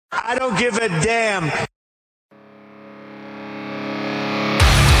I don't give a damn.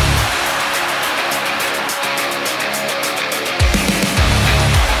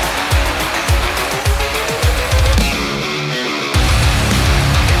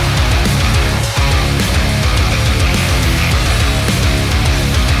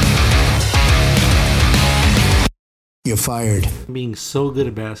 You're fired. Being so good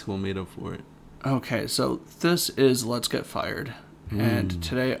at basketball made up for it. Okay, so this is Let's Get Fired. And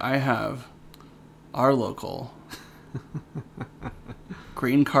today I have our local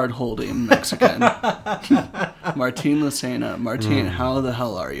green card holding Mexican, Martin Lucena. Martin, how the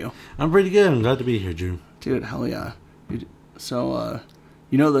hell are you? I'm pretty good. I'm glad to be here, Drew. Dude, hell yeah. So,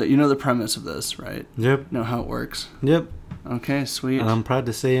 you know the premise of this, right? Yep. You know how it works? Yep. Okay, sweet. And I'm proud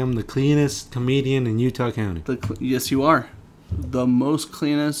to say I'm the cleanest comedian in Utah County. Yes, you are. The most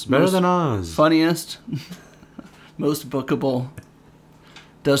cleanest. Better most than Oz. Funniest. Most bookable.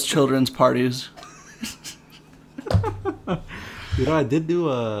 Does children's parties. You know, I did do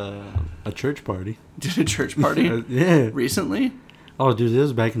a church party. Did a church party? Yeah. Recently? Oh, dude, this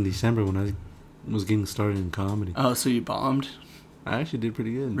was back in December when I was getting started in comedy. Oh, so you bombed? I actually did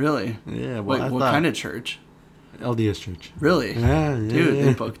pretty good. Really? Yeah. Well, Wait, what kind of church? LDS church. Really? Yeah. Dude,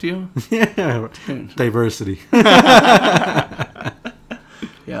 they booked you? Yeah. Dude. Diversity. Yeah,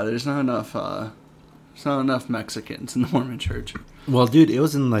 there's not enough Mexicans in the Mormon church. Well, dude, it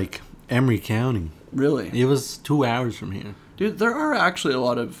was in like Emery County. Really? It was 2 hours from here. Dude, there are actually a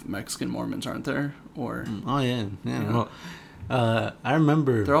lot of Mexican Mormons, aren't there? Or Oh yeah. Well, I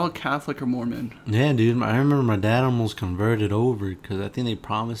remember. they're all Catholic or Mormon. Yeah, dude. I remember my dad almost converted over because I think they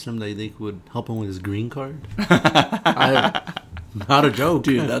promised him that they would help him with his green card. Not a joke,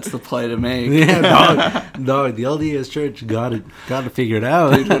 Dude, that's the play to make. Yeah, dog. The LDS Church got to figure it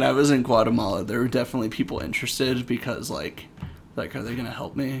out. Dude, when I was in Guatemala, there were definitely people interested because, like, are they gonna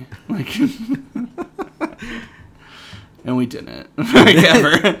help me? Like, and we didn't. Like,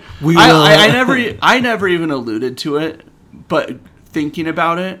 ever. I never even alluded to it, but thinking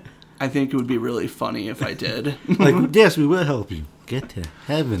about it, I think it would be really funny if I did. Like, yes, we will help you get to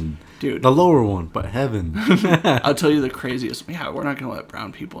heaven. Dude. The lower one, but heaven. I'll tell you the craziest. Yeah, we're not going to let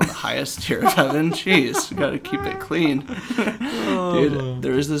brown people in the highest tier of heaven. Jeez, we got to keep it clean. Dude,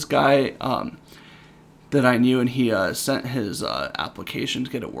 there was this guy that I knew, and he sent his application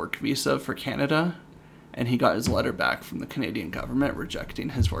to get a work visa for Canada. And he got his letter back from the Canadian government rejecting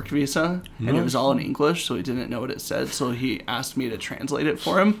his work visa. And it was all in English, so he didn't know what it said. So he asked me to translate it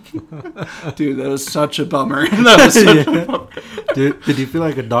for him. Dude, that was such a bummer. A bummer. Dude, did you feel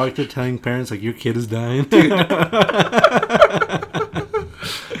like a doctor telling parents, like, your kid is dying? Dude,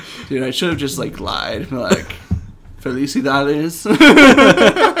 I should have just, like, lied. Like, felicidades.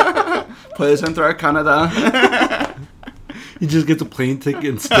 Puedes entrar a Canada. He just gets a plane ticket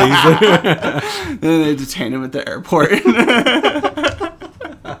and stays there. Then they detain him at the airport.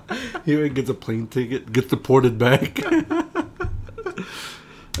 He gets a plane ticket, gets deported back.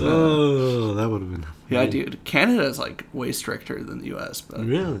 Oh, that would have been... Yeah, dude. Canada is, like, way stricter than the U.S. But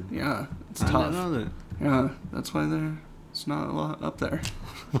really? Yeah, it's tough. I didn't know that. Yeah, that's why it's not a lot up there.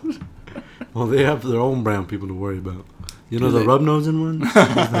 Well, they have their own brown people to worry about. You know, the rub-nosing ones?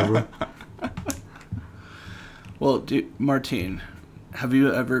 Well, dude, Martin, have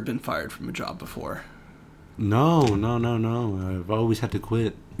you ever been fired from a job before? No. I've always had to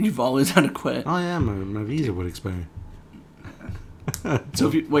quit. You've always had to quit? Oh, yeah, my visa would expire.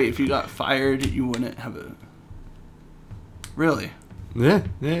 So, if you got fired, you wouldn't have a... Really? Yeah.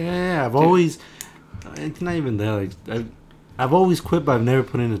 I've always... It's not even that. Like, I've always quit, but I've never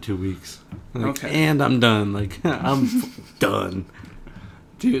put in the 2 weeks. Like, okay. And I'm done. Like, I'm done.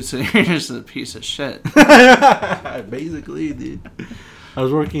 Dude, so you're just a piece of shit. Basically, dude. I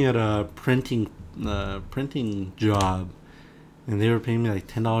was working at a printing job, and they were paying me like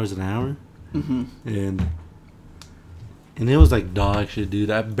 $10 an hour. Mm-hmm. And it was like dog shit, dude.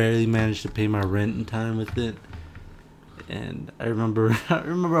 I barely managed to pay my rent in time with it. And I remember I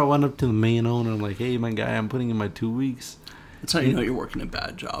went up to the main owner. I'm like, hey, my guy, I'm putting in my 2 weeks. That's how you know you're working a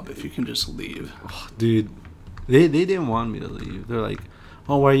bad job, if you can just leave. Oh, dude, they didn't want me to leave. They're like,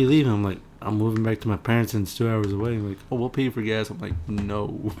 oh, why are you leaving? I'm like, I'm moving back to my parents and it's 2 hours away. I'm like, oh, we'll pay for gas. I'm like,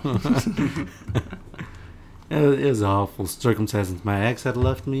 no. It was awful circumstances. My ex had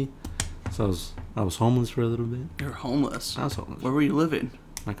left me, so I was homeless for a little bit. You're homeless? I was homeless. Where were you living?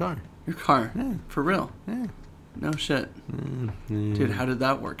 My car. Your car? Yeah. For real? Yeah. No shit. Yeah. Dude, how did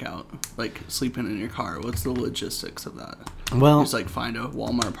that work out? Like, sleeping in your car. What's the logistics of that? Well, you just, like, find a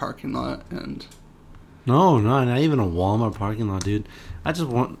Walmart parking lot and... No, not even a Walmart parking lot, dude. I just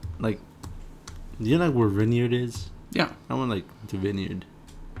want, like... Do you know, like, where Vineyard is? Yeah. I want, like, to Vineyard.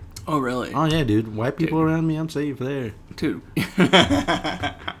 Oh, really? Oh yeah, dude. White people around me, I'm safe there. Dude.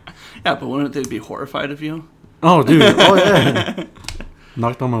 Yeah, but wouldn't they be horrified of you? Oh, dude. Oh yeah.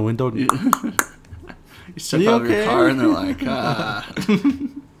 Knocked on my window. You step out of your car and they're like,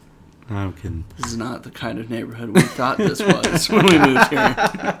 I'm kidding. this is not the kind of neighborhood we thought this was when we moved here.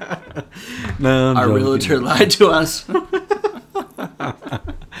 No, Our realtor lied to us.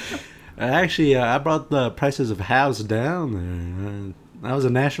 Actually, I brought the prices of house down there. I was a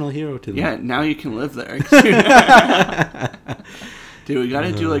national hero to them. Yeah, now you can live there. Dude, we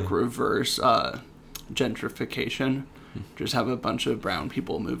gotta do like reverse gentrification. Just have a bunch of brown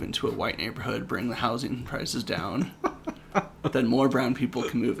people move into a white neighborhood, bring the housing prices down. Then more brown people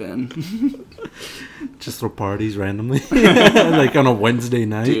can move in. Just throw parties randomly. Like on a Wednesday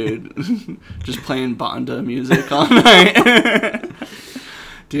night. Dude, just playing Banda music all night.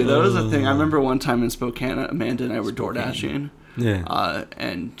 Dude, that was the thing. I remember one time in Spokane, Amanda and I were door dashing. Yeah.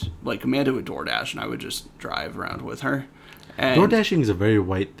 And like Amanda would DoorDash and I would just drive around with her. And Door dashing is a very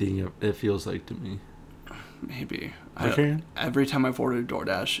white thing, it feels like to me. maybe. Okay. Every time I've ordered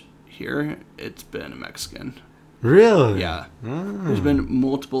DoorDash here, it's been a Mexican. Really? Yeah. Ah. There's been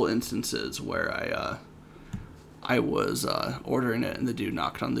multiple instances where I was ordering it and the dude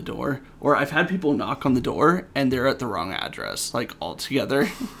knocked on the door. Or I've had people knock on the door and they're at the wrong address, like altogether.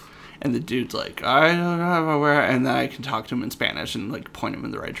 And the dude's like, I don't know where, and then I can talk to him in Spanish and like point him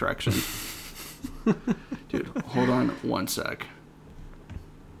in the right direction. Dude, hold on one sec.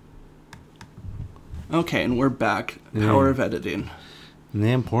 Okay, and we're back. Power of editing.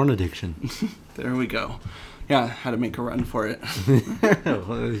 Damn porn addiction. There we go. Yeah, had to make a run for it.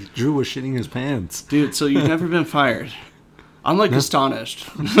 Drew was shitting his pants. Dude, so you've never been fired. I'm like astonished.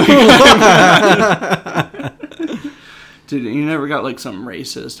 Dude, you never got like some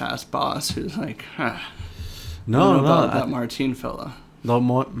racist ass boss who's like, I don't know about that Martin fella. The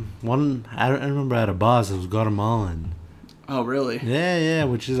one I remember I had a boss that was Guatemalan. Oh, really? Yeah,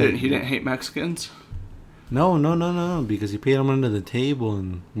 which is Dude, he didn't hate Mexicans? No, because he paid them under the table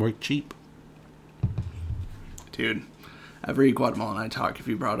and worked cheap. Dude, every Guatemalan I talk, if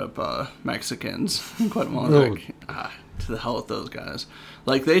you brought up Mexicans, Guatemalans like, to the hell with those guys.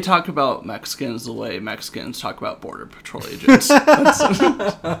 Like, they talk about Mexicans the way Mexicans talk about Border Patrol agents.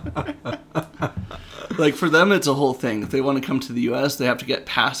 Like, for them, it's a whole thing. If they want to come to the U.S., they have to get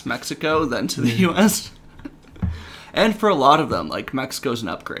past Mexico, then to the U.S. And for a lot of them, like, Mexico's an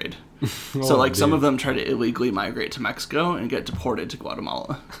upgrade. So, like, some of them try to illegally migrate to Mexico and get deported to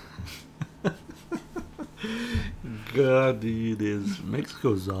Guatemala. God, dude,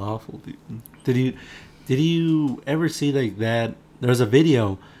 Mexico's awful, dude. Did you ever see like that? There was a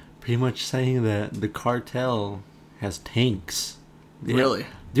video, pretty much saying that the cartel has tanks. Yeah. Really?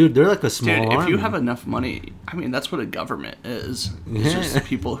 Dude, they're like a small army. If you have enough money, I mean, that's what a government is. It's just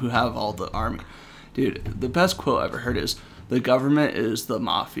people who have all the army. Dude, the best quote I ever heard is, the government is the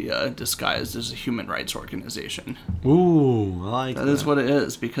mafia disguised as a human rights organization. Ooh, I like that. That is what it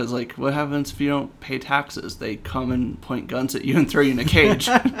is, because, like, what happens if you don't pay taxes? They come and point guns at you and throw you in a cage.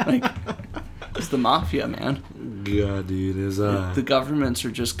 Like, it's the mafia, man. God, dude, The governments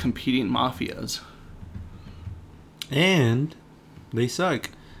are just competing mafias. And they suck.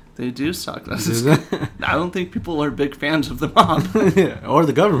 They do suck. I don't think people are big fans of the mob. Or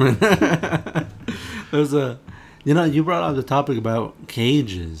the government. There's a... you brought up the topic about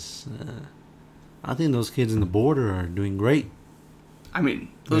cages. I think those kids in the border are doing great. I mean,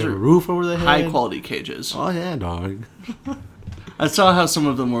 those are a roof over their head. High quality cages. Oh yeah, dog. I saw how some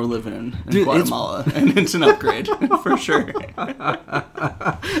of them were living in Guatemala, and it's an upgrade for sure.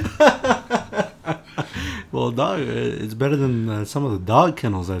 Well, dog, it's better than some of the dog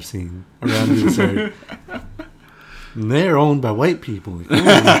kennels I've seen around this area. And they're owned by white people.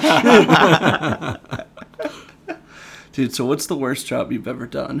 Dude, so what's the worst job you've ever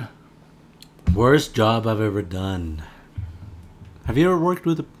done? Worst job I've ever done. Have you ever worked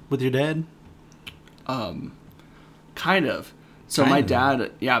with your dad? Kind of. So my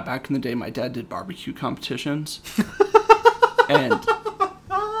dad, back in the day, my dad did barbecue competitions. And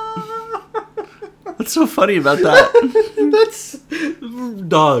what's so funny about that? That's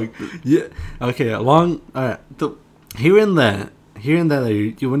dog. Yeah. Okay. All right. Hearing that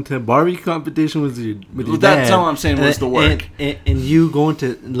you went to a barbecue competition with your dad. That's all I'm saying was the work. And you going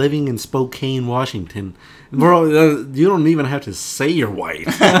to living in Spokane, Washington, bro. You don't even have to say you're white.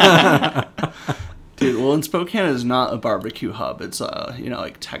 Dude, well, in Spokane is not a barbecue hub. It's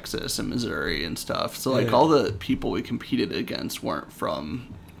like Texas and Missouri and stuff. So like all the people we competed against weren't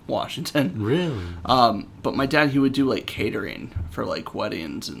from Washington. Really? But my dad, he would do like catering for like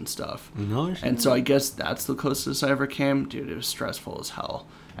weddings and stuff. No shit. And so I guess that's the closest I ever came. Dude, it was stressful as hell.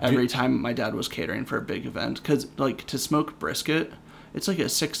 every time my dad was catering for a big event. Because, like, to smoke brisket, it's like a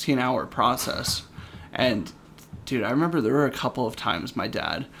 16-hour process. And, dude, I remember there were a couple of times my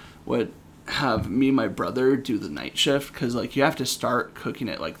dad would have me and my brother do the night shift. Because, like, you have to start cooking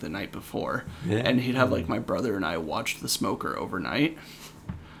it, like, the night before. Yeah. And he'd have, like, my brother and I watch the smoker overnight.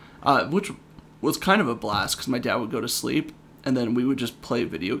 Which was kind of a blast because my dad would go to sleep. And then we would just play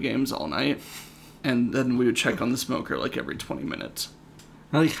video games all night. And then we would check on the smoker, like, every 20 minutes.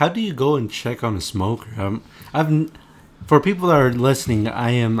 Like, how do you go and check on a smoker? For people that are listening,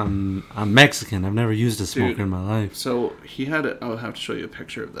 I'm Mexican. I've never used a smoker in my life. So he had it. I'll have to show you a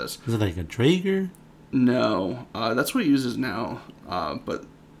picture of this. Is it like a Traeger? No, that's what he uses now. But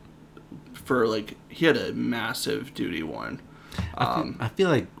for like, he had a massive duty one. I feel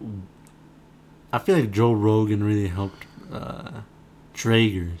like Joe Rogan really helped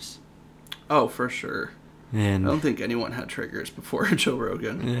Traegers. Oh, for sure. And I don't think anyone had Traegers before Joe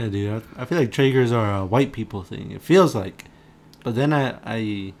Rogan. Yeah, dude. I feel like Traegers are a white people thing. It feels like. But then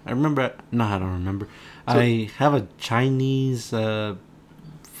I remember... No, I don't remember. So, I have a Chinese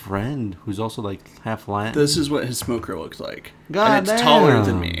friend who's also like half Latin. This is what his smoker looks like. God and it's damn. taller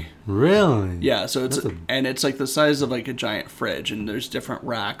than me. Really? Yeah, so it's like the size of like a giant fridge, and there's different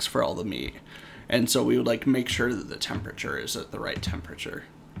racks for all the meat. And so we would like make sure that the temperature is at the right temperature.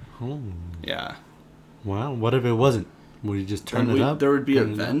 Oh. Yeah. Wow, what if it wasn't? Would you just turn it up? There would be a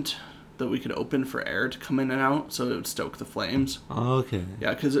vent that we could open for air to come in and out, so it would stoke the flames. Okay.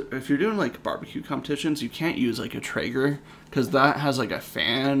 Yeah, because if you're doing like barbecue competitions, you can't use like a Traeger, because that has like a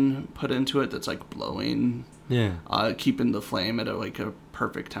fan put into it that's like blowing. Yeah. Keeping the flame at a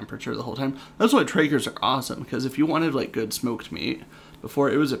perfect temperature the whole time. That's why Traegers are awesome, because if you wanted like good smoked meat, before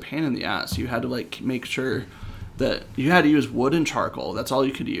it was a pain in the ass. You had to like make sure that you had to use wood and charcoal. That's all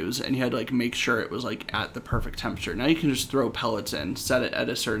you could use, and you had to like make sure it was like at the perfect temperature. Now you can just throw pellets in, set it at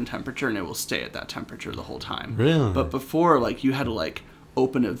a certain temperature, and it will stay at that temperature the whole time. Really? But before, like, you had to like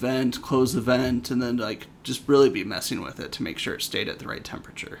open a vent, close the vent, and then like just really be messing with it to make sure it stayed at the right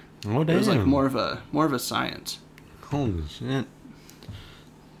temperature. Oh damn! It was like more of a science. Holy shit!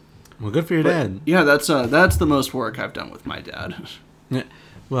 Well, good for your dad. Yeah, that's the most work I've done with my dad. Yeah.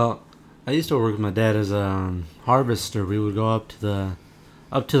 Well, I used to work with my dad as a harvester. We would go up to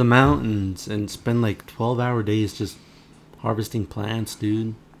the mountains and spend like 12-hour days just harvesting plants,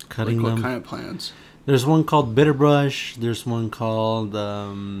 dude. Cutting like what them. What kind of plants? There's one called bitterbrush. There's one called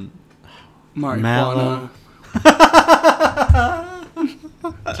marijuana.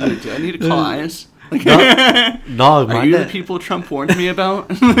 Dude, do I need to call ICE? Dog, are you the people Trump warned me about?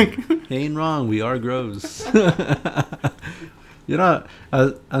 Ain't wrong. We are gross. You know,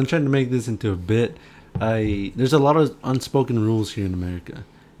 I'm trying to make this into a bit. There's a lot of unspoken rules here in America,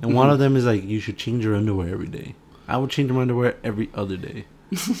 and one of them is like you should change your underwear every day. I would change my underwear every other day.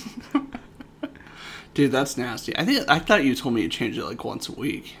 Dude, that's nasty. I thought you told me you changed it like once a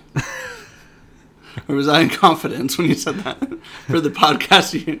week. Or was I in confidence when you said that for the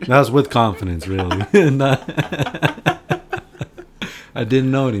podcast? That was with confidence, really. I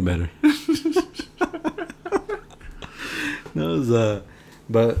didn't know any better.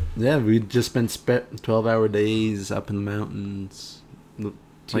 But yeah, we just spent 12-hour days up in the mountains,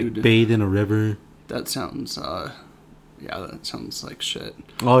 like bathe in a river. That sounds, that sounds like shit.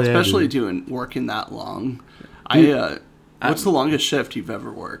 Oh yeah, especially working that long. Dude, what's the longest shift you've ever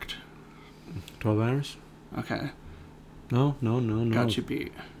worked? 12 hours. Okay. No. Got you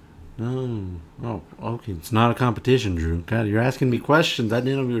beat. No. Oh, okay. It's not a competition, Drew. God, you're asking me questions. I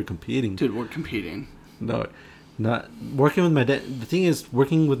didn't know we were competing. Dude, we're competing. No, not working with my dad. The thing is,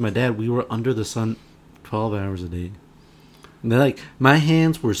 working with my dad, we were under the sun 12 hours a day. And then, like, my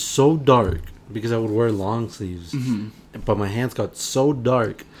hands were so dark because I would wear long sleeves. Mm-hmm. But my hands got so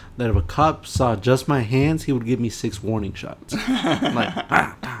dark that if a cop saw just my hands, he would give me 6 warning shots.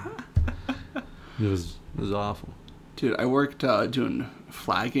 Like, It was awful. Dude, I worked doing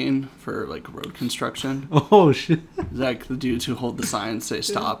flagging for like road construction. Oh shit! Like the dudes who hold the signs say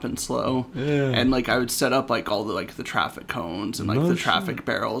stop and slow. Yeah. And like I would set up like all the traffic cones and like the traffic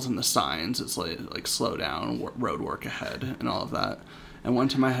barrels and the signs. It's like slow down, road work ahead, and all of that. And one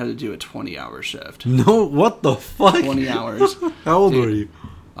time I had to do a 20-hour shift. No, what the fuck? 20 hours. How old were you?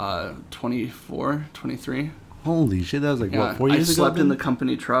 24, 23. Holy shit, that was like, what, 4 years ago? I slept in the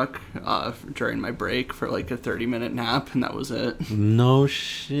company truck during my break for like a 30-minute nap, and that was it. No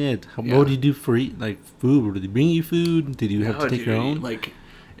shit. What did you do for food? Did they bring you food? Did you have to take your own? Like,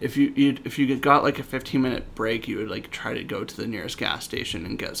 if you got like a 15-minute break, you would like try to go to the nearest gas station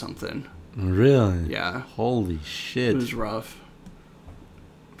and get something. Really? Yeah. Holy shit. It was rough.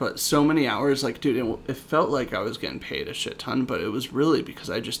 But so many hours, like, dude, it felt like I was getting paid a shit ton, but it was really because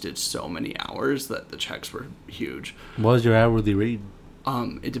I just did so many hours that the checks were huge. What was your hourly rate?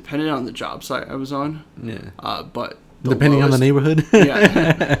 It depended on the job site I was on. Yeah. But depending on the neighborhood.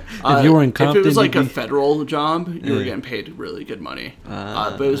 Yeah. If you were in Compton, if it was like a federal job, you were getting paid really good money.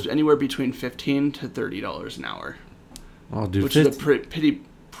 But it was anywhere between $15 to $30 an hour. Oh, dude, which is a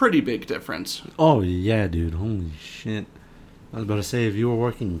pretty big difference. Oh yeah, dude. Holy shit. I was about to say, if you were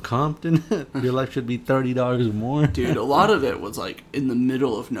working in Compton, your life should be $30 more. Dude, a lot of it was like in the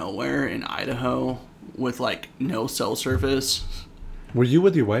middle of nowhere in Idaho with like no cell service. Were you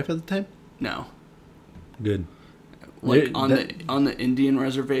with your wife at the time? No. Good. Like on the Indian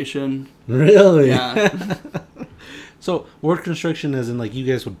reservation. Really? Yeah. So work construction as in like you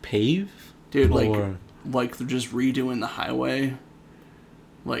guys would pave? Dude, like they're just redoing the highway.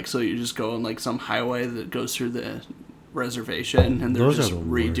 Like, so you just go on like some highway that goes through the reservation, and they're just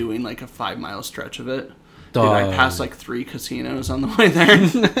redoing like a 5-mile stretch of it. Dude, I passed like 3 casinos on the way there.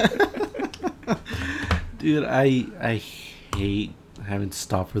 Dude, I hate having to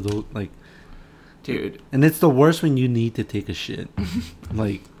stop for those, like. Dude. And it's the worst when you need to take a shit.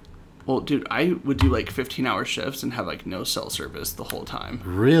 Like. Well, dude, I would do like 15-hour shifts and have like no cell service the whole time.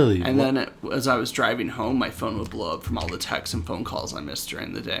 Really? And then as I was driving home, my phone would blow up from all the texts and phone calls I missed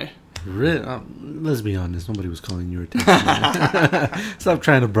during the day. Really? Let's be honest. Nobody was calling you or texting you. Stop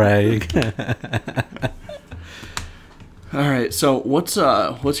trying to brag. All right. So what's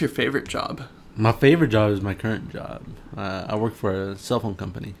your favorite job? My favorite job is my current job. I work for a cell phone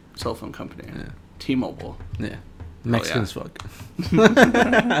company. Cell phone company. Yeah. T-Mobile. Yeah. Mexican as fuck.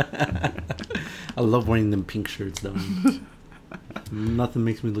 I love wearing them pink shirts though. Nothing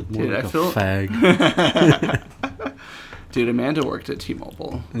makes me look more like a fag. Dude, Amanda worked at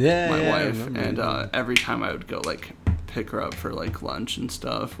T-Mobile. Yeah, my wife, and every time I would go like pick her up for like lunch and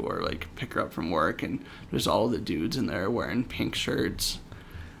stuff, or like pick her up from work, and there's all the dudes in there wearing pink shirts.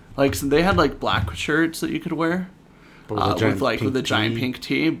 Like, so they had like black shirts that you could wear with a giant pink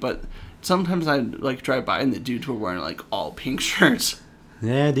tee, but sometimes I'd like drive by and the dudes were wearing like all pink shirts.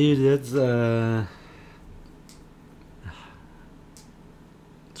 Yeah, dude, that's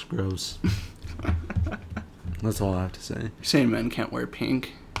it's gross. That's all I have to say. You're saying men can't wear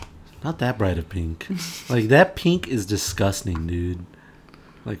pink? Not that bright of pink. Like, that pink is disgusting, dude.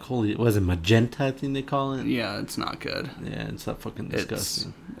 Like, holy, what is it, magenta, I think they call it? Yeah, it's not good. Yeah, it's not fucking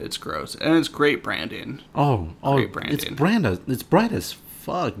disgusting. It's gross. And it's great branding. Great branding. It's bright as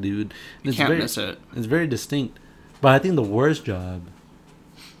fuck, dude. You can't miss it. It's very distinct. But I think the worst job,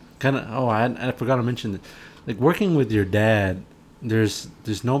 I forgot to mention it. Like, working with your dad, there's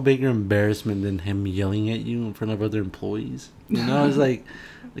no bigger embarrassment than him yelling at you in front of other employees. You know, it's like,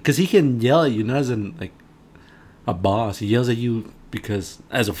 because he can yell at you not as like a boss. He yells at you because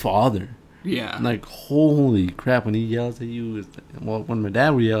as a father. Yeah. Like, holy crap, when he yells at you, when my dad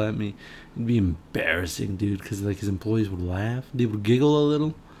would yell at me, it'd be embarrassing, dude, because like his employees would laugh. They would giggle a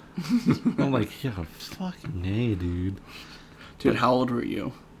little. I'm like, yeah, fucking hey, dude. Dude, how old were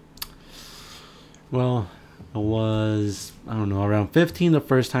you? Well, I was, I don't know, around 15 the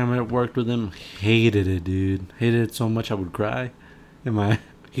first time I worked with him. Hated it, dude. Hated it so much I would cry.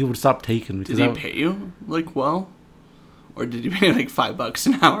 He would stop taking me. Did he pay you, like, well? Or did you pay, like, $5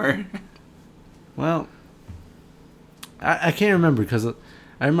 an hour? Well, I can't remember, because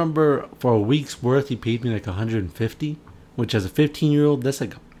I remember for a week's worth he paid me like $150, which as a 15-year-old, that's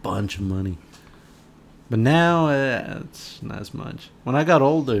like a bunch of money. But now, it's not as much. When I got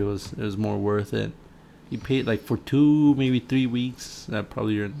older, it was more worth it. He paid like for 2, maybe 3 weeks. That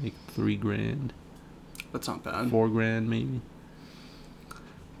probably earned like $3,000. That's not bad. $4,000 maybe.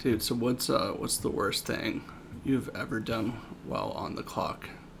 Dude, so what's the worst thing you've ever done while on the clock?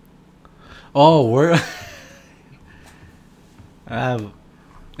 Oh, I have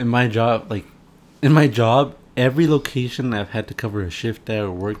in my job, every location I've had to cover a shift at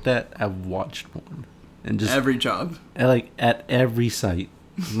or worked at, I've watched one. And just every job? At every site.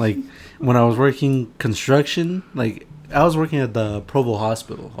 Like, when I was working construction, like, I was working at the Provo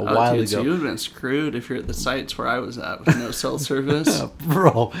Hospital a while ago. So you would have been screwed if you're at the sites where I was at with no cell service.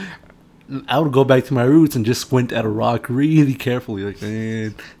 Bro, I would go back to my roots and just squint at a rock really carefully. Like,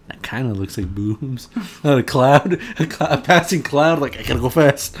 man, that kind of looks like boobs. A passing cloud. Like, I gotta go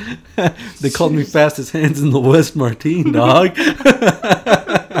fast. They called me fastest hands in the West Martine, dog.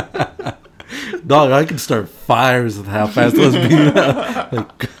 Dog, I could start fires with how fast I was being.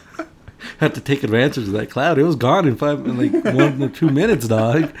 Like, had to take advantage of that cloud. It was gone in 1 or 2 minutes,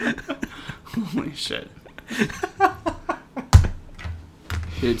 dog. Holy shit.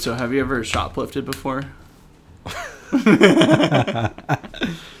 Dude, so have you ever shoplifted before?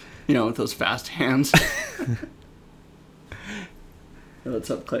 You know, with those fast hands.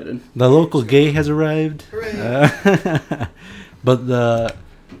 What's up, Clayton? The local gay has arrived. But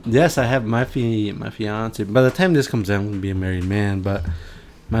yes, I have my fiance. By the time this comes out, I'm gonna be a married man. But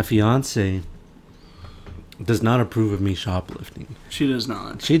my fiance does not approve of me shoplifting. She does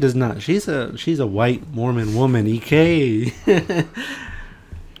not. She does not. She's a white Mormon woman, EK.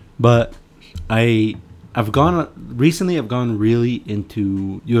 But I've gone really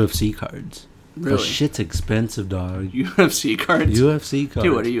into UFC cards. Really? The shit's expensive, dog. UFC cards? UFC cards.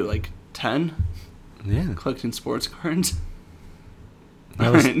 Dude, what are you, like 10? Yeah. Collecting sports cards?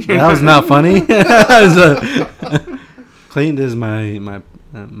 That was not funny. Clayton, this is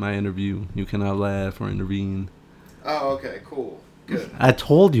my interview. You cannot laugh or intervene. Oh, okay, cool. Good. I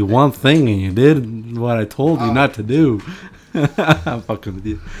told you one thing and you did what I told you not to do. I'm fucking with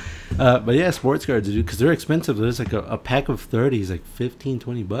you. But yeah, sports cards, dude, because they're expensive. There's like a pack of 30 is like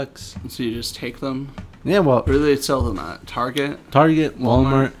 $15-$20. So you just take them? Yeah, well, Where do they sell them at? Target,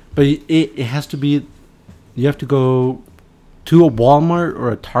 Walmart. But it has to be. You have to go to a Walmart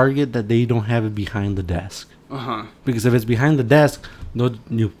or a Target that they don't have it behind the desk. Because if it's behind the desk,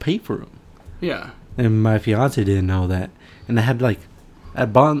 you pay for them. Yeah. And my fiance didn't know that, and I had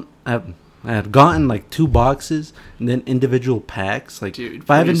I had gotten like 2 boxes and then individual packs, like Dude,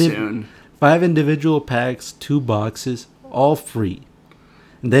 5 individual packs, 2 boxes, all free.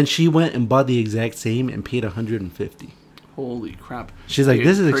 And then she went and bought the exact same and paid $150. Holy crap! She's like, Dude,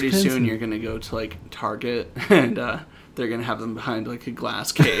 "This is pretty expensive." soon you're gonna go to like Target and they're gonna have them behind like a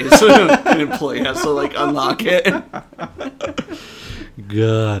glass case. An employee has to like unlock it.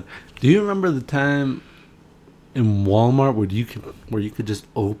 God, do you remember the time in Walmart where you could just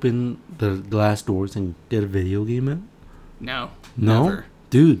open the glass doors and get a video game in? No. No,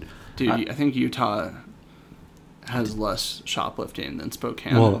 dude. I think Utah has less shoplifting than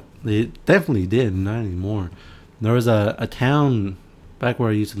Spokane. Well, they definitely did. Not anymore. There was a town back where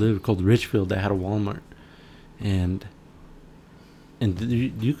I used to live called Richfield that had a Walmart, and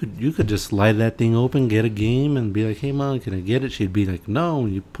you could just slide that thing open, get a game, and be like, "Hey, Mom, can I get it?" She'd be like, "No,"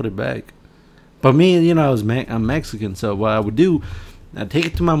 and you put it back. But me, I'm Mexican, so what I would do, I'd take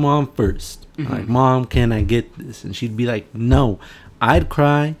it to my mom first. Mm-hmm. Like, "Mom, can I get this?" And she'd be like, "No." I'd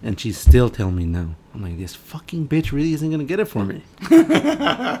cry, and she'd still tell me no. I'm like, this fucking bitch really isn't gonna get it for me.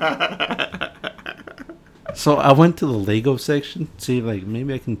 So I went to the Lego section, see if like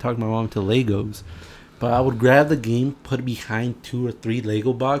maybe I can talk my mom to Legos. But I would grab the game, put it behind 2 or 3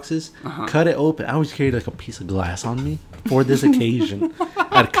 Lego boxes, cut it open. I always carried like a piece of glass on me for this occasion.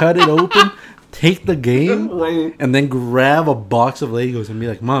 I'd cut it open, take the game, and then grab a box of Legos and be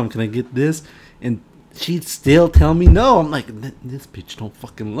like, "Mom, can I get this?" And she'd still tell me no. I'm like, this bitch don't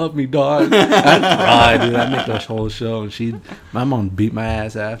fucking love me, dog. I'd cry, dude. I'd make a whole show, and my mom beat my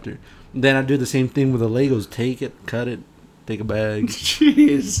ass after. Then I'd do the same thing with the Legos. Take it, cut it, take a bag.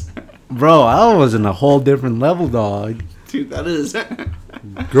 Jeez. Bro, I was in a whole different level, dog. Dude, that is...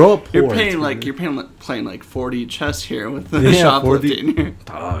 Grow up poor. You're playing like 40 chess here with the shoplifting. 40,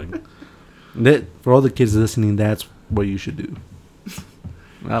 dog. For all the kids listening, that's what you should do.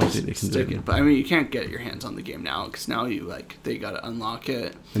 I don't think they can Stick do it. But I mean, you can't get your hands on the game now because now they gotta unlock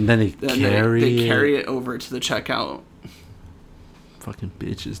it. And then they carry it over to the checkout. Fucking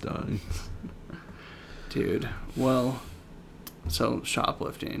bitches, dog. Dude, well, so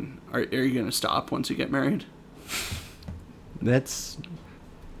shoplifting. Are you gonna stop once you get married? That's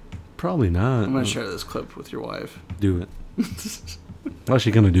probably not. I'm gonna share this clip with your wife. Do it. What's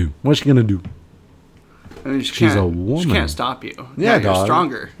she gonna do? I mean, she's a woman. She can't stop you. Yeah, you're dog.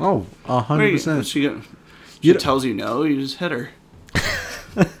 Stronger. Oh, 100%. She tells you no, you just hit her.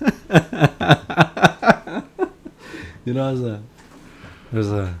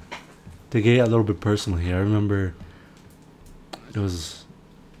 To get a little bit personal here, I remember I was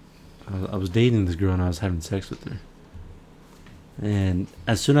dating this girl and I was having sex with her. And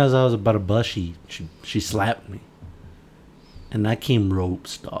as soon as I was about to bust, she slapped me. And I came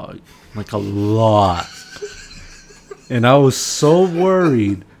ropes, dog. Like a lot. And I was so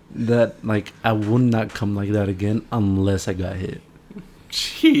worried that like I would not come like that again unless I got hit.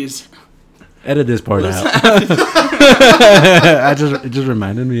 Jeez. Edit this part out. It just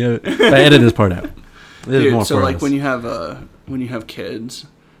reminded me of it. But edit this part out. Dude, more so like us. when you have kids,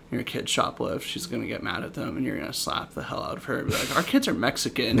 your kid shoplift, she's gonna get mad at them, and you're gonna slap the hell out of her. And be like, our kids are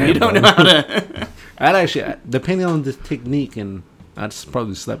Mexican. You don't know how to. I'd actually, depending on the technique, and I'd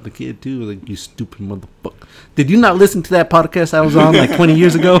probably slap the kid too. Like, you stupid motherfucker. Did you not listen to that podcast I was on like 20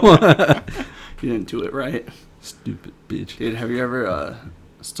 years ago? You didn't do it right. Stupid bitch. Dude, have you ever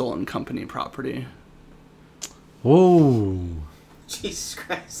stolen company property? Whoa. Jesus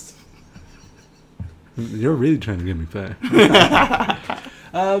Christ. You're really trying to get me fat.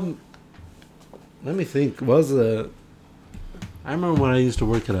 Let me think. What was the? I remember when I used to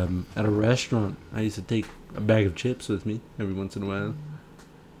work at a restaurant. I used to take a bag of chips with me every once in a while.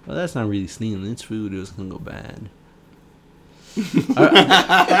 Well, that's not really stealing. It's food. It was gonna go bad.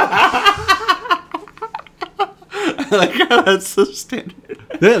 I like how that's the standard.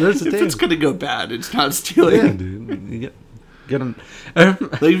 Yeah, that's the If thing. it's gonna go bad, it's not stealing. Yeah, dude. You get them. Like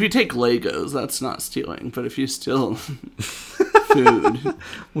if you take Legos, that's not stealing. But if you steal food,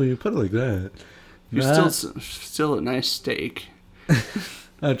 When you put it like that, you still a nice steak.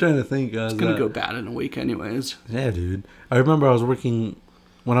 I'm trying to think. It's gonna go bad in a week, anyways. Yeah, dude. I remember when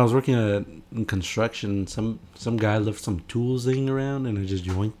I was working in construction. Some guy left some tools laying around, and I just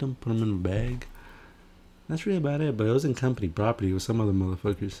yoinked them, put them in a bag. That's really about it. But it was in company property with some other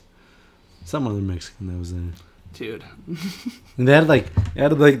motherfuckers, some other Mexican that was there. Dude. And they had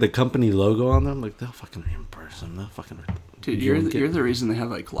the company logo on them. Like, they'll fucking reimburse them. They'll fucking. Dude, you're the reason they have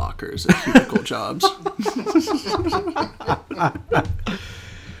like lockers at cubicle jobs.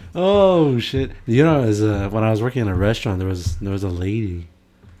 Oh shit! You know, when I was working in a restaurant, there was a lady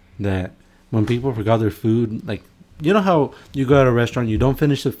that when people forgot their food, like, you know how you go to a restaurant, you don't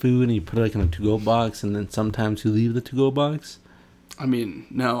finish the food and you put it like in a to-go box, and then sometimes you leave the to-go box. I mean,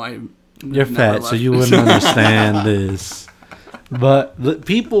 no, You're fat, so you wouldn't understand this. But the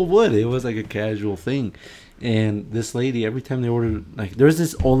people would. It was like a casual thing. And this lady, every time they ordered, like, there was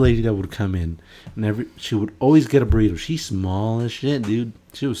this old lady that would come in, and she would always get a burrito. She's small as shit, dude.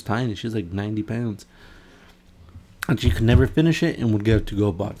 She was tiny. She was like 90 pounds. And she could never finish it and would get a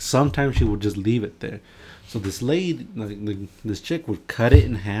to-go box. Sometimes she would just leave it there. So this lady, this chick would cut it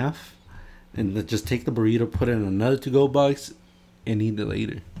in half and then just take the burrito, put it in another to-go box, and eat it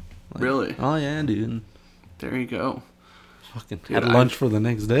later. Like, really? Oh, yeah, dude. There you go. Fucking Dude, had lunch for the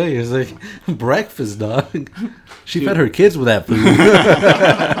next day. It's like breakfast, dog. She Dude. fed her kids with that food.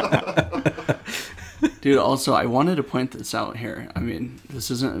 Dude, also, I wanted to point this out here. I mean,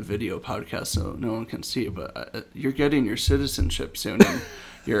 this isn't a video podcast, so no one can see it, but you're getting your citizenship soon, and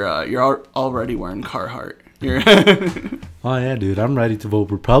you're already wearing Carhartt. Oh, yeah, dude. I'm ready to vote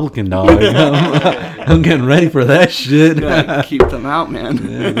Republican, dog. I'm getting ready for that shit. Gotta keep them out, man.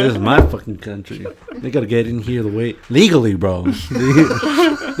 Yeah, this is my fucking country. They gotta get in here the way legally, bro.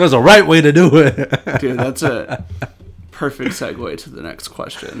 There's a right way to do it. Dude, that's a perfect segue to the next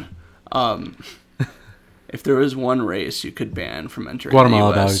question. If there was one race you could ban from entering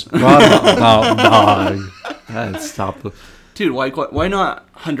Guatemala, the US, dog. Guatemala, dog. I'd stop the. dude, why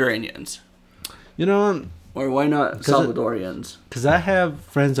not Honduranians? You know, Or why not Salvadorians? because I have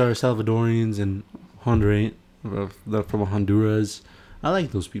friends that are Salvadorians and Honduran, they're from Honduras. I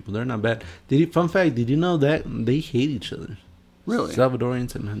like those people. They're not bad. Fun fact, did you know that they hate each other? Really?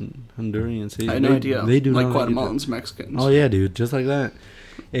 Salvadorians and Hondurans. I had no idea. They do like not like each other. Guatemalans, Mexicans. Oh, yeah, dude. Just like that.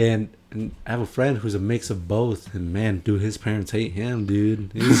 And I have a friend who's a mix of both. And, man, dude, his parents hate him,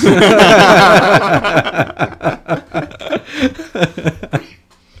 dude.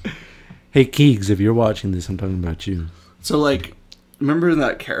 Hey, Keegs, if you're watching this, I'm talking about you. So, like, remember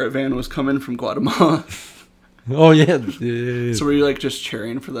that caravan was coming from Guatemala? Oh, yeah. Yeah. So were you, like, just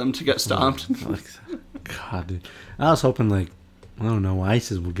cheering for them to get stopped? God, dude. I was hoping, like, I don't know,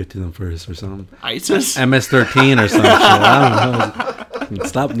 ISIS would get to them first or something. ISIS? MS-13 or some shit. I don't know.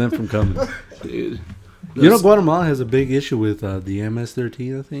 Stop them from coming. Dude. You know, Guatemala has a big issue with the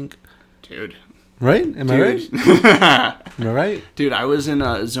MS-13, I think. Dude. Right? Am I right? Am I right? Dude, I was in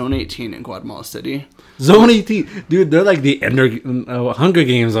Zone 18 in Guatemala City. Zone 18. Dude, they're like the Hunger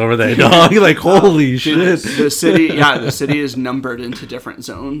Games over there, dog. Like, holy shit. The city is numbered into different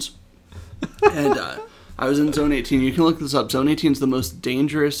zones. And I was in Zone 18. You can look this up. Zone 18 is the most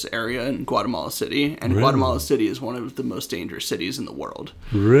dangerous area in Guatemala City. And Really? Guatemala City is one of the most dangerous cities in the world.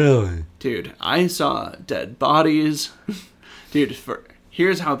 Really? Dude, I saw dead bodies. Dude,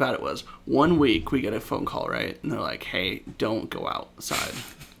 here's how bad it was. 1 week, we get a phone call, right? And they're like, hey, don't go outside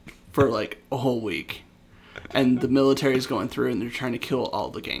for like a whole week. And the military's going through and they're trying to kill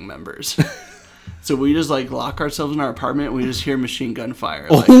all the gang members. So we just like lock ourselves in our apartment and we just hear machine gun fire.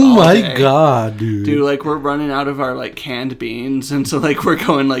 Like, Oh all my day. god, dude. Dude, like we're running out of our like canned beans. And so like we're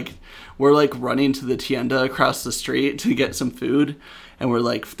running to the tienda across the street to get some food. And we're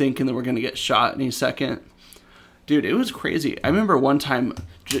like thinking that we're going to get shot any second. Dude, it was crazy. I remember one time,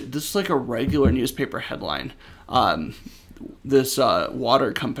 this is like a regular newspaper headline. This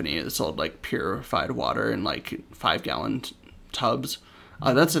water company that sold like purified water in like 5-gallon tubs.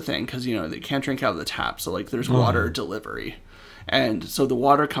 That's the thing, because, you know, they can't drink out of the tap. So like there's water delivery. And so the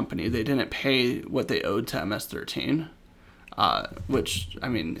water company, they didn't pay what they owed to MS-13. which I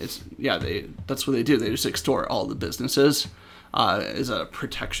mean, that's what they do. They just extort all the businesses as a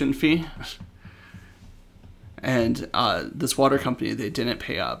protection fee. And this water company, they didn't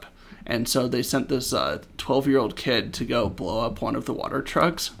pay up. And so they sent this 12-year-old kid to go blow up one of the water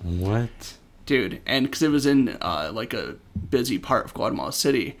trucks. What? Dude, and because it was in like a busy part of Guatemala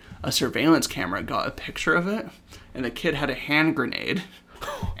City, a surveillance camera got a picture of it, and the kid had a hand grenade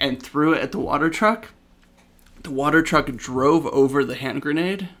and threw it at the water truck. The water truck drove over the hand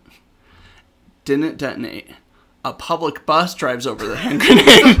grenade, didn't detonate. A public bus drives over the hand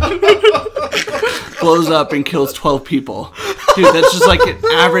grenade, blows up and kills 12 people. Dude, that's just like an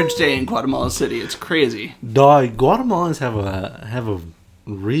average day in Guatemala City. It's crazy. Dog, Guatemalans have a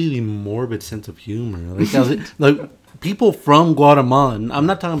really morbid sense of humor. Like people from Guatemala. I'm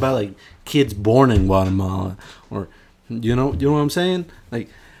not talking about like kids born in Guatemala or you know what I'm saying? Like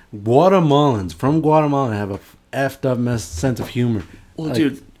Guatemalans from Guatemala have a effed up sense of humor. Well, like,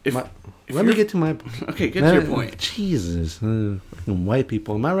 dude, let me get to my okay. Get to your point. Jesus, fucking white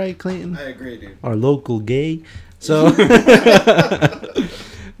people. Am I right, Clayton? I agree, dude. Our local gay. So,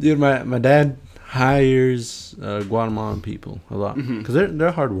 dude, my dad hires Guatemalan people a lot because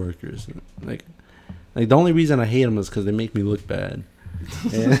they're hard workers. Like the only reason I hate them is because they make me look bad.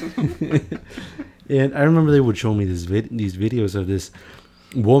 And I remember they would show me these videos of this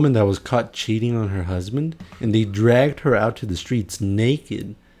woman that was caught cheating on her husband, and they dragged her out to the streets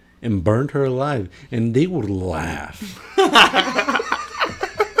naked and burned her alive, and they would laugh.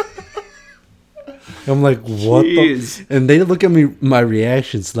 I'm like, what the? And they look at me, my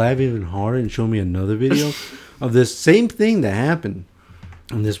reactions, laugh even harder, and show me another video of this same thing that happened.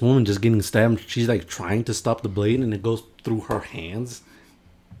 And this woman just getting stabbed. She's like trying to stop the blade, and it goes through her hands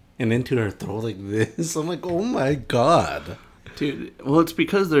and into her throat like this. I'm like, oh my god. Dude, well, it's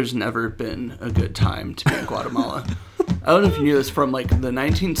because there's never been a good time to be in Guatemala. I don't know if you knew this, from like the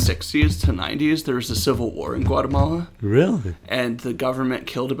 1960s to 90s, there was a civil war in Guatemala. Really? And the government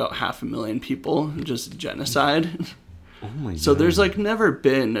killed about 500,000 people, just genocide. Oh my god. So there's like never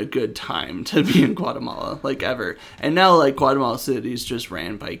been a good time to be in Guatemala, like ever. And now like Guatemala City is just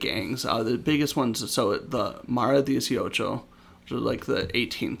ran by gangs. The biggest ones, so the Mara 18, which are like the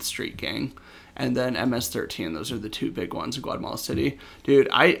 18th Street gang, and then MS-13. Those are the two big ones in Guatemala City. Dude,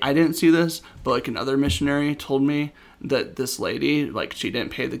 I didn't see this, but like another missionary told me that this lady, like she didn't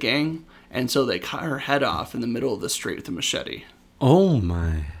pay the gang, and so they cut her head off in the middle of the street with a machete. Oh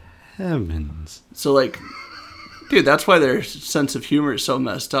my heavens. So like, dude, that's why their sense of humor is so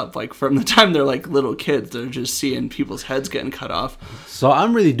messed up. Like from the time they're like little kids, they're just seeing people's heads getting cut off. So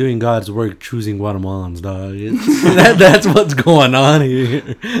I'm really doing God's work choosing Guatemalans, dog. That's what's going on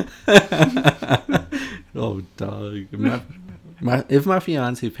here. Oh, dog. If my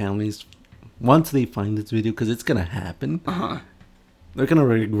fiance families, once they find this video, because it's gonna happen, they're gonna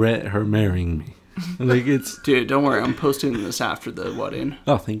regret her marrying me. Like it's, dude, don't worry, I'm posting this after the wedding.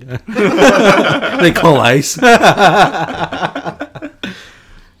 Oh, thank God. They call ICE.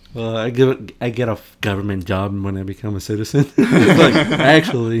 Well, I get a government job when I become a citizen. Like,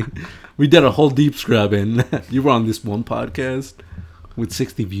 actually, we did a whole deep scrub, and you were on this one podcast with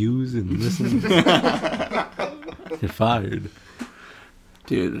 60 views and listen. You're fired,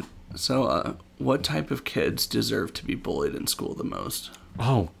 dude. So, what type of kids deserve to be bullied in school the most?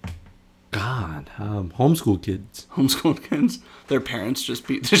 Oh, God, homeschool kids. Homeschool kids? Their parents just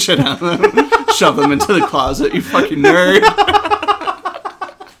beat the shit out of them, shove them into the closet, you fucking nerd.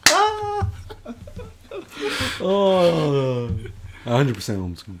 Oh, 100%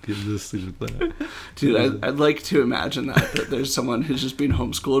 homeschool kids. Just leave it at that. Dude, I'd like to imagine that there's someone who's just being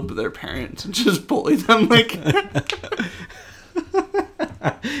homeschooled by their parents and just bully them like...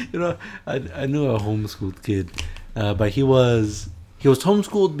 You know, I knew a homeschooled kid, but he was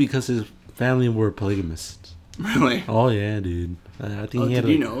homeschooled because his family were polygamists. Really? Oh yeah, dude. I think he had.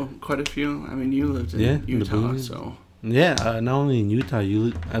 Did you know quite a few? I mean, you lived in Utah, so. Yeah, not only in Utah.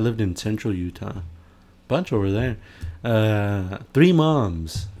 I lived in Central Utah, bunch over there. 3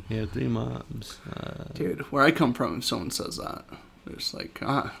 moms. Yeah, 3 moms. Dude, where I come from, if someone says that, they're just like,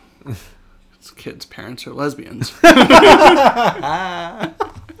 this kid's parents are lesbians.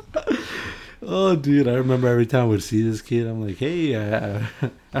 Oh, dude, I remember every time I would see this kid, I'm like, hey,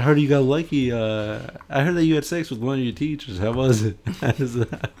 I heard you got lucky. I heard that you had sex with one of your teachers. How was it?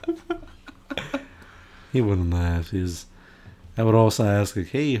 He wouldn't laugh. I would also ask, like,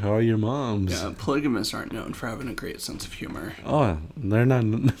 hey, how are your moms? Yeah, polygamists aren't known for having a great sense of humor. Oh, they're not.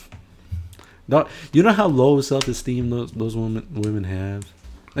 You know how low self-esteem those women have?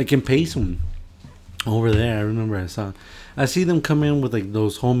 Like in Payson, over there, I remember I see them come in with like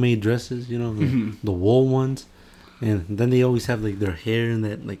those homemade dresses, you know, the wool ones. And then they always have like their hair in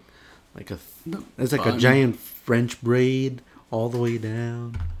that like it's like a bun. giant French braid all the way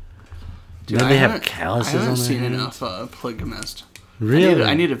down. Dude, then they have haven't- calluses I haven't on their seen hands. enough polygamist. Really?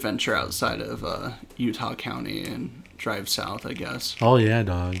 I need to venture outside of Utah County and drive south, I guess. Oh yeah,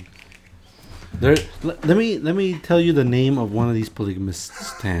 dog. Let me tell you the name of one of these polygamous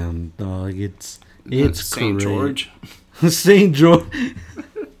towns, dog. It's St. great. George. St. George.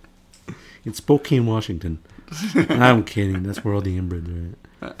 It's Spokane, Washington. I'm kidding. That's where all the inbreds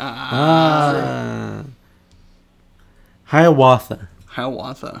are at. Hiawatha.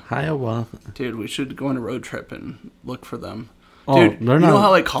 Hiawatha. Dude, we should go on a road trip and look for them. Oh, Dude, they're you know not- how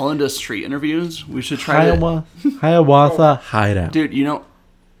like Colin does street interviews? We should try to... Hiawatha Hideout. Dude, you know...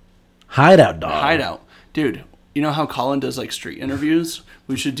 Hideout, dog. Hideout. Dude, you know how Colin does like street interviews?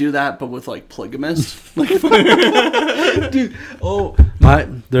 We should do that, but with like polygamists. Like, Dude,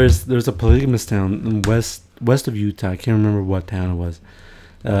 there's a polygamous town in west of Utah. I can't remember what town it was.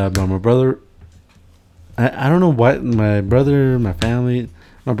 But my brother, I don't know what my brother and my dad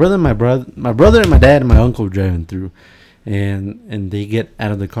and my uncle were driving through, and they get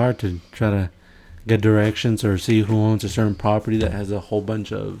out of the car to try to get directions or see who owns a certain property that has a whole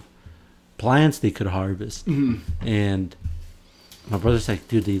bunch of plants they could harvest. And my brother's like,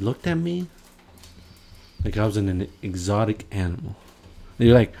 dude, they looked at me like I was an exotic animal.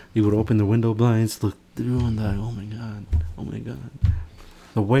 They would open the window blinds, look through, and they're like, oh my god.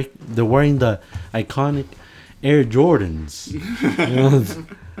 They're wearing the iconic Air Jordans. You know,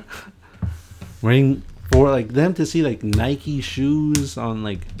 wearing for like them to see like Nike shoes on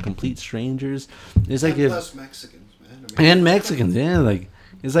like complete strangers. It's like And if plus Mexicans, man. I mean, and Mexicans, yeah, like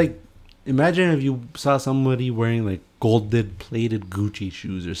it's like imagine if you saw somebody wearing like gold plated Gucci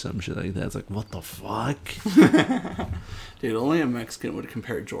shoes or some shit like that. It's like, what the fuck? dude, only a Mexican would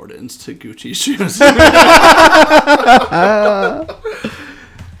compare Jordans to Gucci shoes.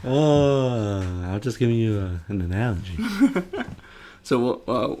 I'm just giving you an analogy.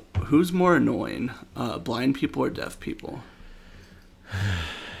 So, who's more annoying, blind people or deaf people?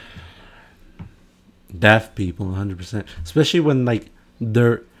 Deaf people, 100%. Especially when like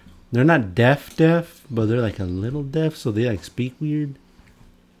they're not deaf, but they're like a little deaf, so they like speak weird.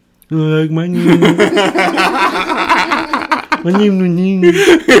 Like my name, my name.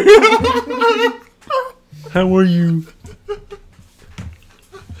 How are you,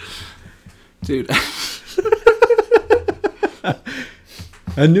 Dude,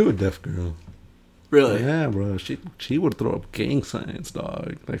 I knew a deaf girl. really? Yeah, bro. She would throw up gang signs,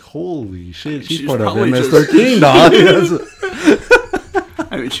 dog. Like holy shit, she's She's part of probably MS-13, dog.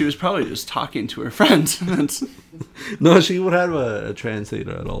 I mean, she was probably just talking to her friends. No, she would have a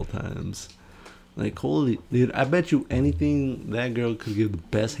translator at all times. Like, holy... Dude, I bet you anything that girl could give the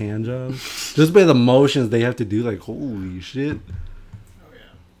best hand job. Just by the motions they have to do, like, holy shit. oh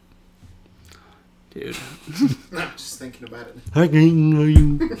yeah. Dude, No, just thinking about it. Hi, gang, how are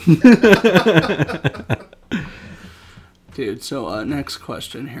you? dude. So, next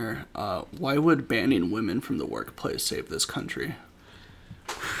question here. Why would banning women from the workplace save this country?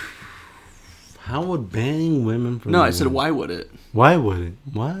 How would banning women from... No, the I said, work- why would it? Why would it?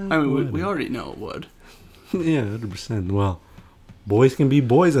 Why? I mean, would we it? already know it would. Yeah, 100%. Well, boys can be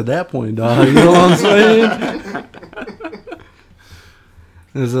boys at that point, dog. You know what I'm saying?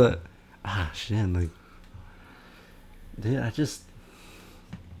 There's a... shit, like... Dude, I just...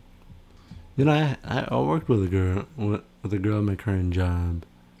 You know, I worked with a girl at my current job.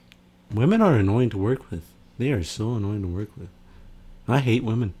 Women are annoying to work with. They are so annoying to work with. I hate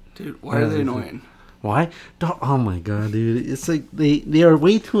women. Dude, why are they annoying? Why? Oh my god, dude! It's like they are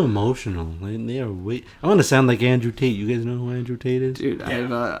way too emotional. Like, they are way. I want to sound like Andrew Tate. You guys know who Andrew Tate is? Dude,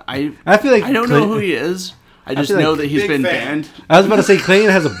 I I feel like I don't know who he is. I just feel know like- that he's Big been fan. banned. I was about to say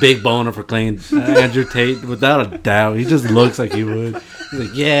Clayton has a big boner for Clayton. Andrew Tate, without a doubt. He just looks like he would. He's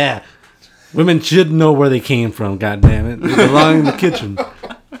like, yeah, women should know where they came from. God damn it, they belong in the kitchen.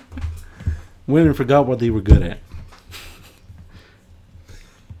 Women forgot what they were good at.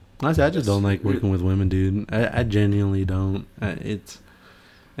 Honestly, I just don't like working with women, dude. I genuinely don't. It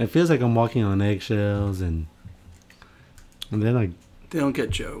feels like I'm walking on eggshells, and then like They don't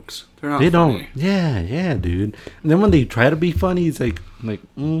get jokes. They're not they don't. funny. Yeah, dude. And then when they try to be funny, it's like.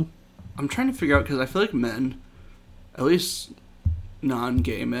 I'm trying to figure out, because I feel like men, at least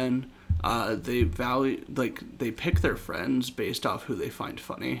non-gay men, they value, like, they pick their friends based off who they find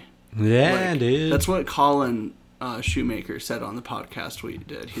funny. Yeah, Like, dude. That's what Colin Shoemaker said on the podcast we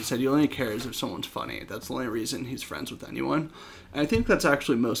did. He said he only cares if someone's funny. That's the only reason he's friends with anyone. And I think that's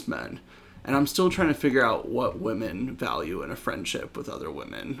actually most men. And I'm still trying to figure out what women value in a friendship with other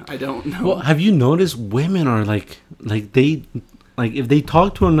women. I don't know. Well, have you noticed women are like they, like if they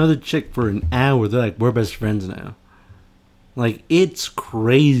talk to another chick for an hour, they're like, we're best friends now. Like, it's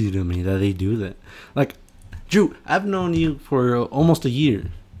crazy to me that they do that. Like, Drew, I've known you for almost a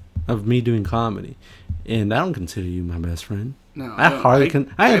year of me doing comedy, and I don't consider you my best friend. No, I hardly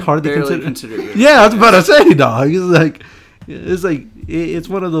barely consider you. Yeah, I was about to say, dog. It's like it's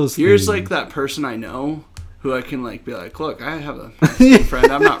one of those. You're things. like that person I know who I can like be like, look, I have a Mexican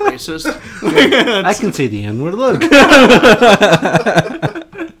friend. I'm not racist. I can say the N-word. Look.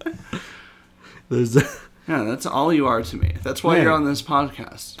 Yeah, that's all you are to me. That's why you're on this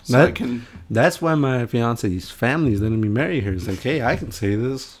podcast. So That's why my fiance's family is letting me marry her. It's like, hey, I can say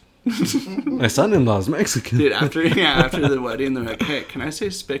this. My son-in-law is Mexican. Dude, after the wedding, they're like, hey, can I say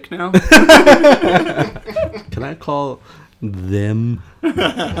spick now? Can I call them?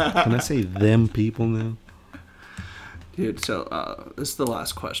 Can I say them people now? Dude, so this is the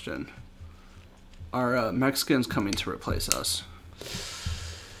last question. Are Mexicans coming to replace us?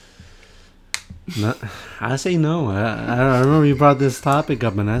 No, I say no. I remember you brought this topic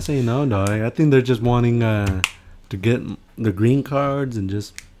up, and I say no, dog. I think they're just wanting to get the green cards and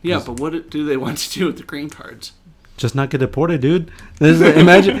just... Yeah, but what do they want to do with the green cards? Just not get deported, dude.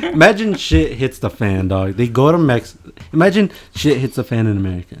 Imagine shit hits the fan, dog. They go to Mexico. Imagine shit hits the fan in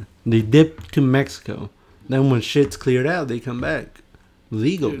America. They dip to Mexico. Then when shit's cleared out, they come back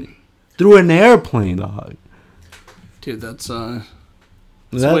legally. Dude. Through an airplane, dog. Dude, that's all.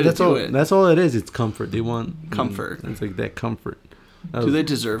 That's all it is. It's comfort. They want comfort. It's like that comfort. Do they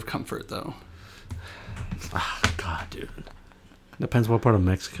deserve comfort though? God, dude. Depends what part of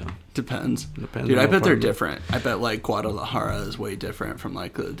Mexico. Depends. Dude, I bet they're different. I bet like Guadalajara is way different from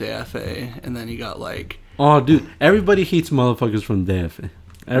like the DFA, and then you got like. Oh, dude! Everybody hates motherfuckers from DFA.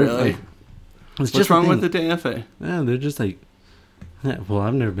 Really? What's wrong with the DFA? Yeah, they're just like. Yeah, well,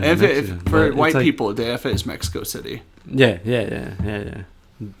 I've never been to Mexico. For white people, DFA is Mexico City. Yeah.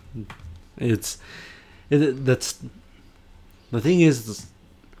 That's the thing is.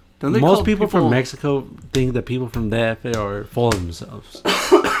 Most people from Mexico think that people from DFA are full of themselves.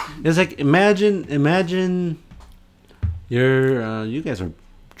 It's like imagine you guys are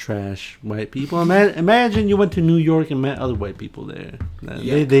trash white people. Imagine you went to New York and met other white people there.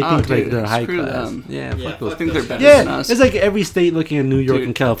 They think like they're high class. Them. Yeah, fuck those. I think they're better than us. It's like every state looking at New York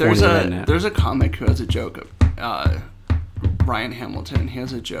and California right now. There's a comic who has a joke. Ryan Hamilton. He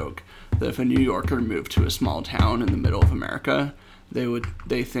has a joke that if a New Yorker moved to a small town in the middle of America,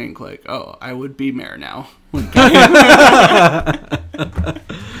 they think like, oh, I would be mayor now.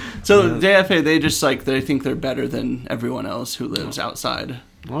 So the DFA, they think they're better than everyone else who lives outside.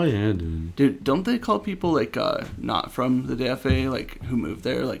 Oh yeah, dude. Dude, don't they call people like not from the DFA, like who moved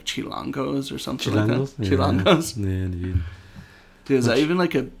there, like chilangos or something like that? Yeah. Chilangos. Yeah, dude. Dude, is that even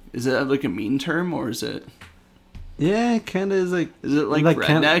like a mean term, or is it? Yeah, it kind of is like. Is it like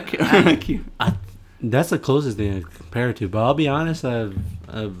redneck? That's the closest thing I compare it to. But I'll be honest, I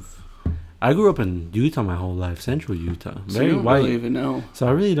grew up in Utah my whole life, Central Utah. Very so you don't white. Really even know. So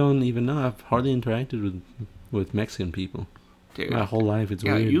I really don't even know. I've hardly interacted with Mexican people. Dude, my whole life. It's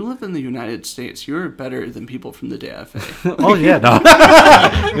weird. You live in the United States. You're better than people from the DFA. Oh yeah, no.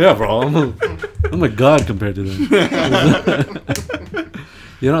 Yeah, bro. I'm a god compared to them.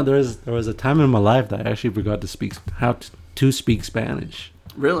 You know, there was a time in my life that I actually forgot to speak Spanish.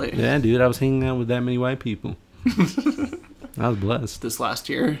 Really? Yeah, dude. I was hanging out with that many white people. I was blessed. This last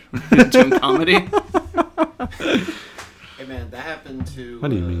year, doing comedy. Hey man, that happened to what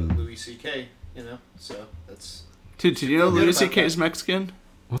do you mean? Louis C.K. You know, so that's. Dude, did you know Louis C.K. is Mexican?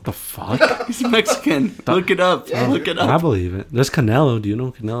 What the fuck? He's Mexican. Look it up. Yeah. Look it up. I believe it. There's Canelo. Do you know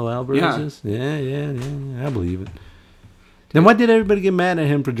who Canelo Alvarez is? Yeah. Yeah. I believe it. Then why did everybody get mad at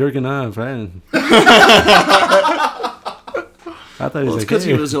him for jerking off? Right? I thought he was because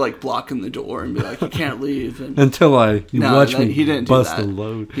he was like blocking the door and be like, "You can't leave." And until watch me he didn't bust do a that.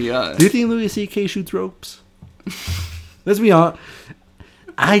 load. He, do you think Louis C.K. shoots ropes? Let's be honest.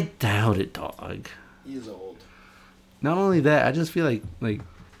 I doubt it, dog. He's old. Not only that, I just feel like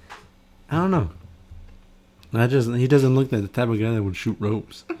I don't know. He doesn't look like the type of guy that would shoot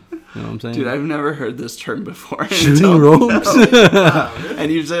ropes. You know what I'm saying? Dude, I've never heard this term before. Shooting ropes?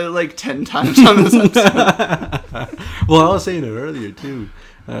 And you've said it like 10 times on this episode. Well, I was saying it earlier, too.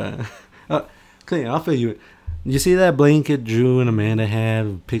 Clint, I'll fill you in. You see that blanket Drew and Amanda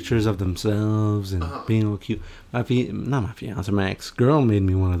had, pictures of themselves and being all cute? Not my fiance, my ex-girl made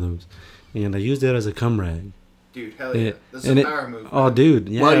me one of those. And I used it as a cum rag. Dude, hell yeah. This is a power move. Oh, dude.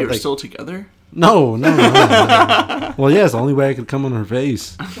 Yeah, While you were still together? No. Well, yes, the only way I could come on her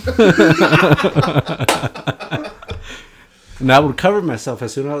face. And I would cover myself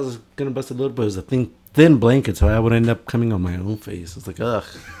as soon as I was gonna bust a little, but it was a thin blanket, so I would end up coming on my own face. It's like, ugh,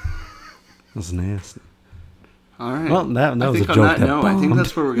 that's nasty. All right. Well, that I was a think joke. on that note, I think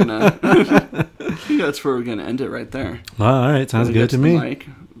that's where we're gonna. I think that's where we're gonna end it right there. All right, sounds When we good get to the me. mic,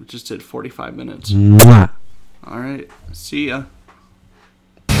 we just did 45 minutes. Mwah. All right. See ya.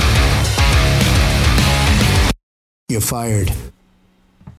 You're fired.